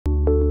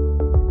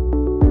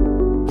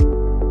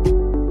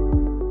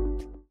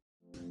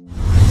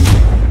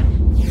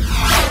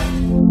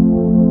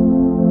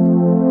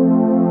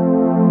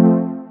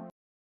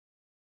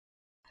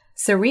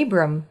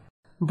Cerebrum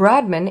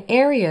Brodmann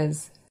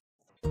Areas.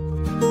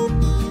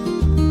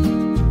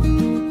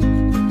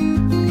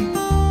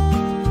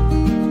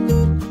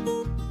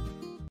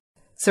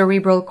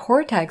 Cerebral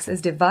cortex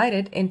is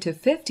divided into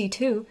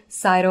 52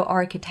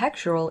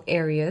 cytoarchitectural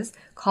areas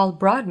called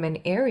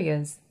Brodmann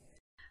areas.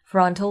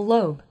 Frontal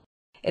lobe.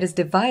 It is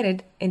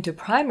divided into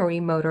primary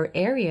motor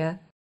area,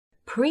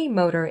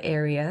 premotor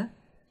area,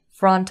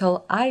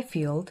 frontal eye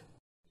field,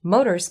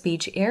 motor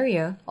speech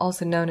area,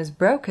 also known as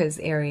Broca's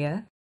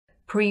area,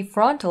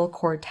 prefrontal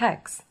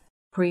cortex,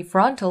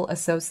 prefrontal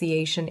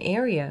association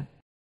area,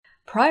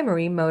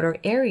 primary motor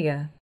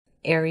area,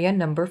 area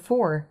number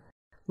 4.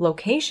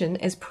 Location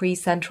is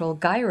precentral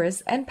gyrus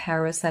and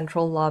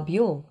paracentral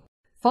lobule.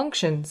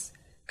 Functions: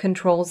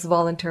 controls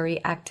voluntary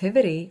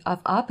activity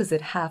of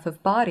opposite half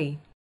of body.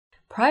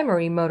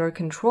 Primary motor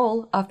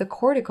control of the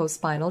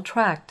corticospinal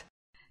tract.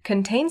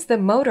 Contains the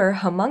motor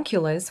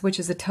homunculus, which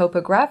is a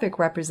topographic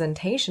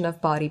representation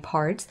of body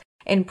parts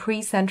in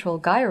precentral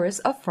gyrus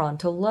of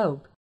frontal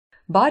lobe.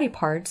 Body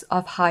parts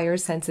of higher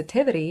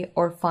sensitivity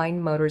or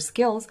fine motor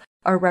skills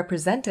are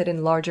represented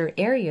in larger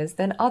areas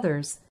than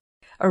others,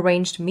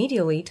 arranged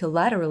medially to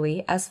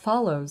laterally as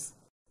follows: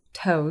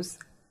 toes,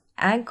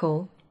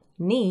 ankle,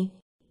 knee,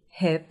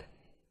 hip,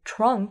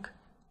 trunk,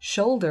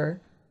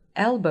 shoulder,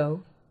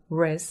 elbow,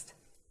 wrist,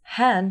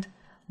 hand,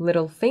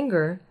 little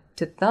finger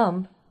to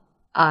thumb,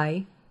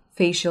 eye,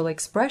 facial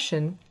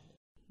expression,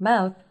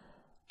 mouth,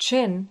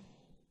 chin,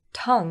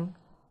 tongue,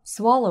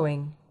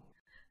 swallowing.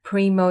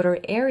 Premotor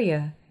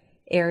area,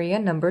 area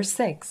number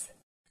 6.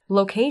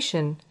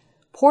 Location: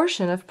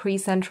 portion of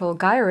precentral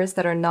gyrus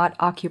that are not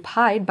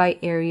occupied by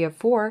area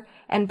 4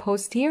 and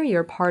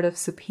posterior part of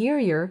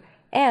superior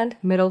and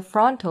middle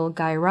frontal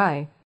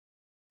gyri.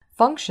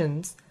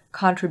 Functions: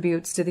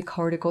 contributes to the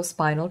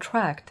corticospinal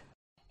tract,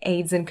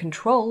 aids in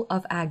control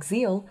of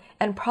axial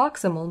and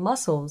proximal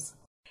muscles,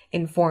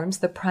 informs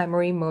the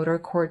primary motor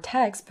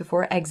cortex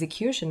before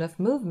execution of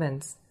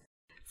movements.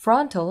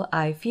 Frontal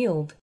eye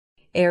field,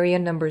 area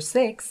number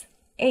 6,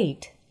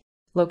 8.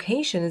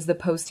 Location is the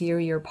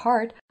posterior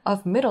part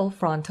of middle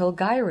frontal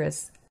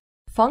gyrus.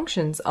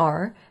 Functions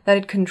are that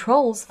it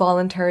controls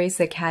voluntary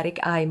saccadic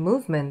eye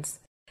movements.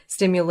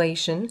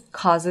 Stimulation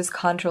causes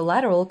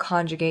contralateral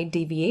conjugate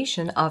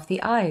deviation of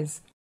the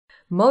eyes.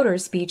 Motor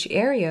speech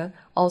area,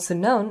 also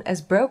known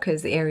as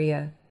Broca's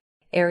area.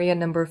 Area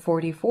number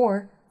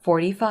 44,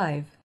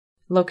 45.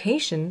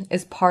 Location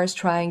is pars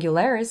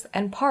triangularis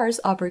and pars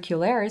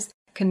opercularis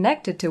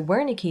connected to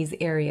Wernicke's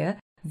area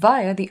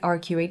via the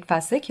arcuate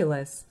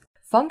fasciculus.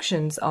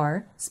 Functions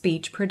are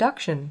speech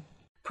production.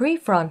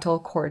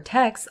 Prefrontal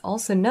cortex,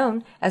 also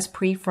known as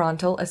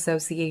prefrontal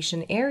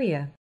association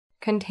area,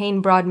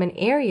 contain Brodmann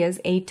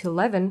areas 8 to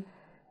 11,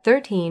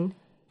 13,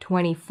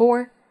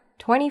 24,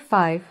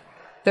 25,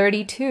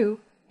 32,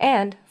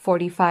 and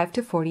 45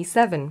 to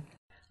 47.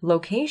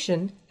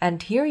 Location: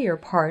 anterior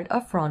part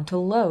of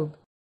frontal lobe.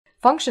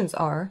 Functions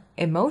are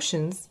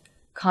emotions,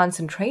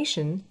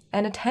 concentration,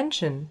 and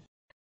attention.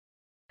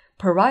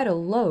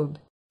 Parietal lobe.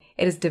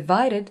 It is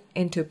divided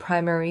into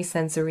primary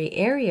sensory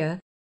area,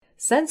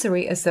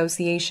 sensory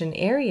association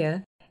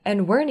area,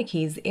 and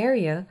Wernicke's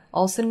area,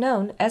 also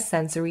known as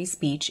sensory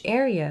speech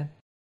area.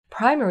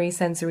 Primary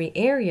sensory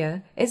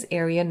area is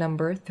area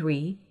number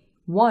 3,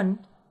 1,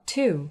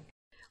 2.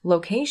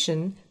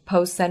 Location: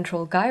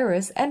 postcentral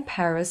gyrus and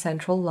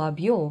paracentral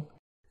lobule.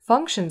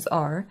 Functions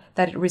are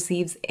that it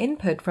receives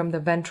input from the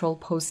ventral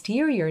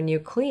posterior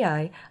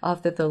nuclei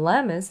of the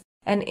thalamus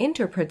and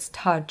interprets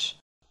touch,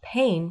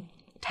 pain,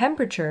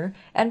 temperature,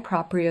 and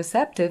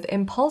proprioceptive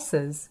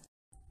impulses.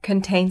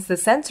 Contains the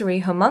sensory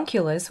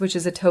homunculus, which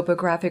is a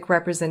topographic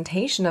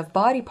representation of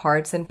body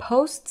parts in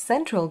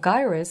post-central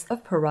gyrus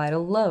of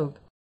parietal lobe.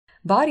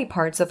 Body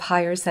parts of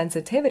higher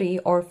sensitivity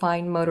or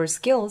fine motor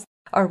skills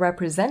are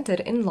represented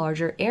in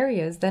larger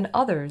areas than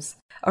others,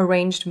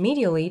 arranged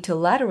medially to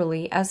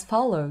laterally as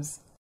follows: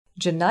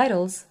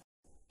 genitals,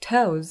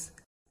 toes,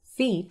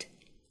 feet,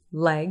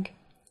 leg,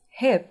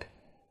 hip,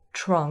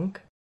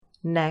 trunk,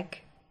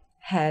 neck,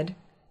 head,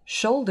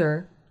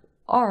 shoulder,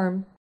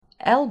 arm,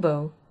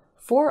 elbow,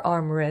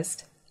 forearm,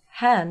 wrist,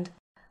 hand,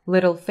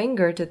 little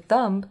finger to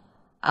thumb,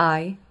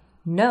 eye,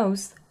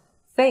 nose,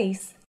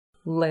 face,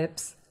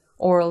 lips,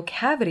 oral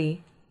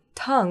cavity,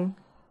 tongue,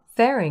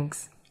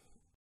 pharynx.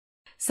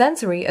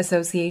 Sensory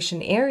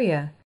association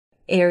area,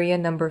 area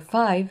number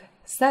 5,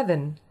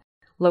 7.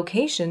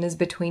 Location is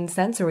between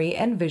sensory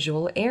and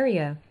visual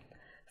area.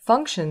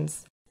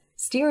 Functions: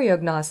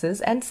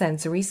 stereognosis and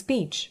sensory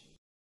speech.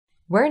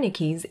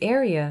 Wernicke's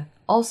area,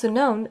 also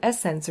known as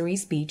sensory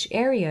speech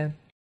area.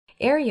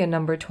 Area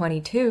number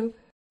 22,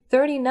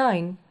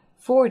 39,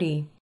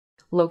 40.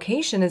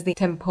 Location is the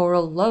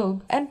temporal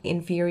lobe and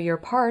inferior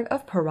part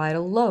of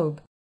parietal lobe.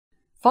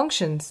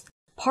 Functions: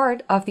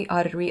 part of the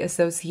auditory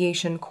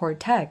association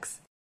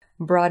cortex.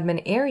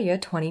 Brodmann area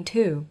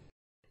 22.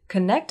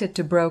 Connected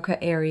to Broca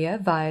area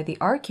via the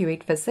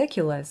arcuate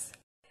fasciculus.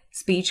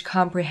 Speech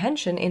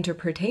comprehension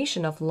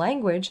interpretation of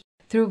language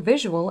through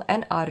visual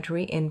and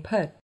auditory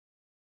input.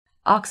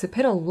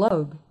 Occipital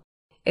lobe.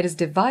 It is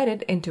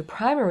divided into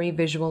primary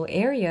visual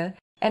area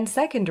and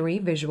secondary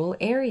visual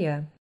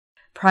area.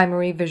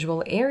 Primary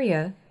visual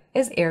area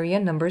is area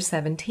number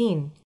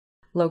 17.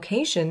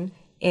 Location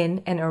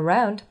in and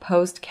around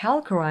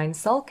post-calcarine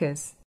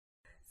sulcus.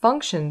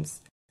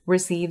 Functions: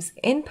 receives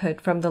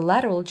input from the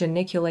lateral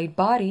geniculate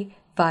body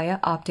via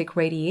optic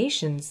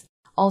radiations,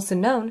 also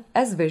known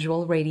as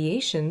visual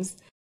radiations,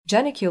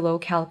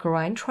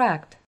 geniculocalcarine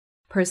tract.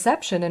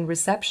 Perception and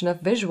reception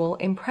of visual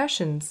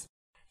impressions.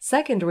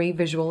 Secondary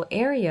visual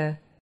area,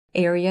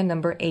 area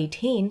number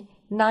 18,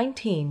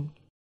 19.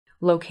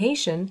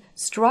 Location: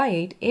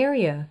 striate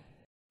area.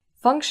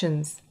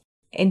 Functions: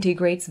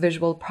 integrates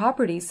visual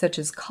properties such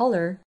as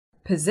color,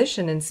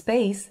 position in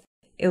space,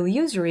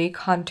 illusory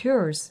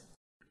contours.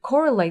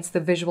 Correlates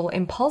the visual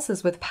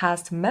impulses with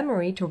past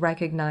memory to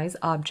recognize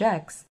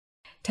objects.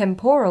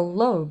 Temporal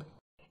lobe.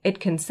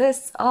 It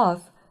consists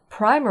of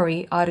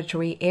primary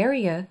auditory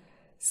area,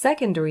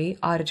 secondary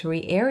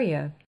auditory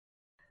area.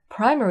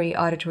 Primary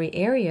auditory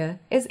area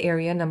is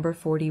area number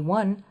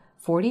 41,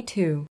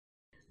 42.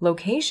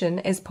 Location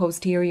is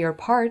posterior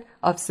part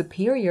of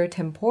superior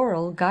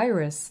temporal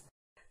gyrus.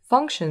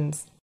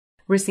 Functions: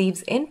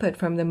 receives input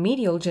from the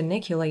medial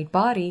geniculate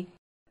body.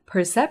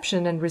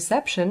 Perception and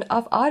reception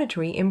of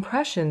auditory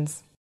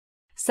impressions.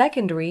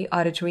 Secondary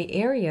auditory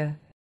area,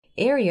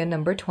 area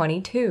number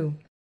 22.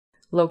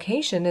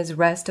 Location is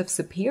rest of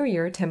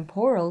superior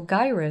temporal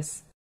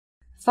gyrus.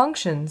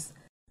 Functions: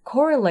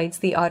 correlates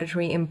the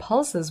auditory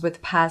impulses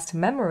with past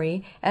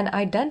memory and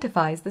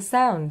identifies the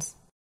sounds.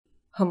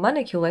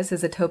 Homunculus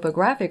is a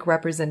topographic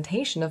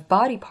representation of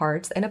body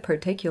parts in a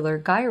particular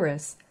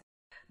gyrus.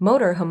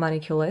 Motor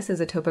homunculus is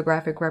a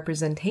topographic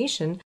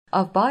representation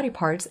of body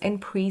parts in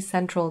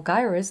precentral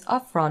gyrus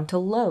of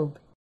frontal lobe.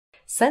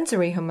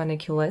 Sensory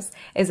homunculus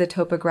is a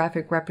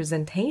topographic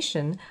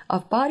representation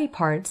of body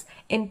parts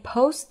in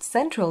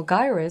postcentral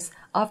gyrus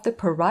of the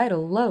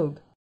parietal lobe.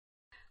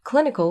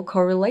 Clinical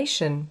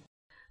correlation: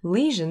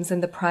 lesions in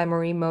the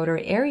primary motor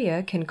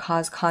area can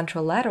cause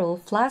contralateral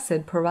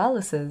flaccid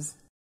paralysis.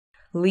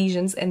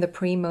 Lesions in the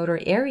premotor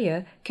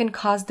area can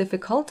cause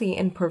difficulty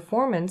in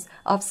performance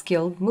of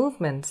skilled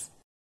movements.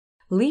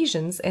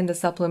 Lesions in the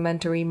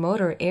supplementary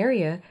motor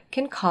area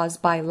can cause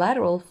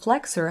bilateral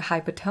flexor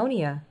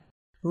hypotonia.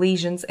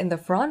 Lesions in the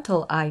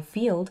frontal eye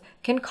field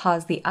can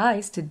cause the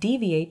eyes to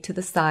deviate to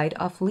the side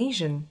of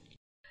lesion.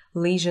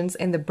 Lesions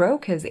in the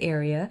Broca's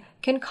area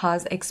can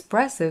cause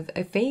expressive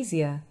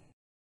aphasia.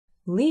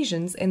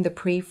 Lesions in the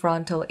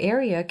prefrontal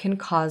area can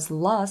cause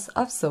loss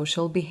of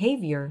social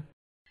behavior.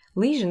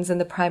 Lesions in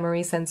the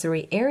primary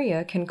sensory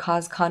area can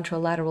cause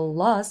contralateral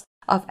loss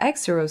of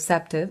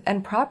exteroceptive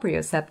and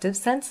proprioceptive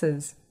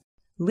senses.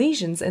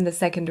 Lesions in the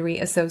secondary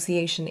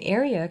association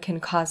area can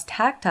cause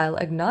tactile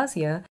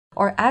agnosia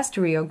or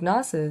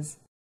astereognosis.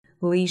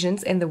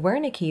 Lesions in the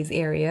Wernicke's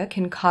area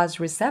can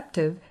cause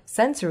receptive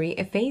sensory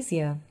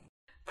aphasia.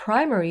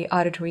 Primary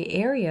auditory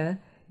area,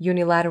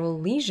 unilateral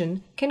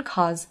lesion can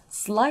cause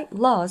slight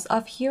loss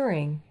of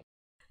hearing.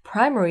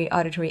 Primary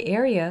auditory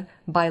area,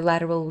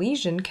 bilateral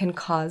lesion can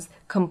cause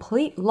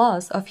complete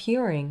loss of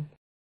hearing.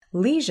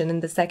 Lesion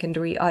in the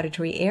secondary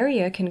auditory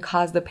area can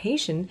cause the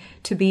patient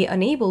to be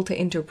unable to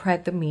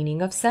interpret the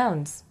meaning of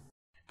sounds.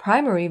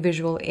 Primary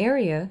visual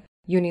area,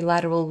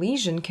 unilateral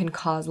lesion can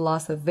cause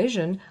loss of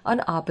vision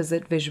on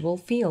opposite visual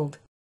field.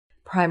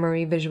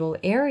 Primary visual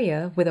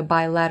area with a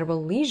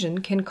bilateral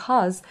lesion can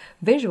cause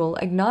visual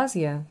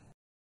agnosia.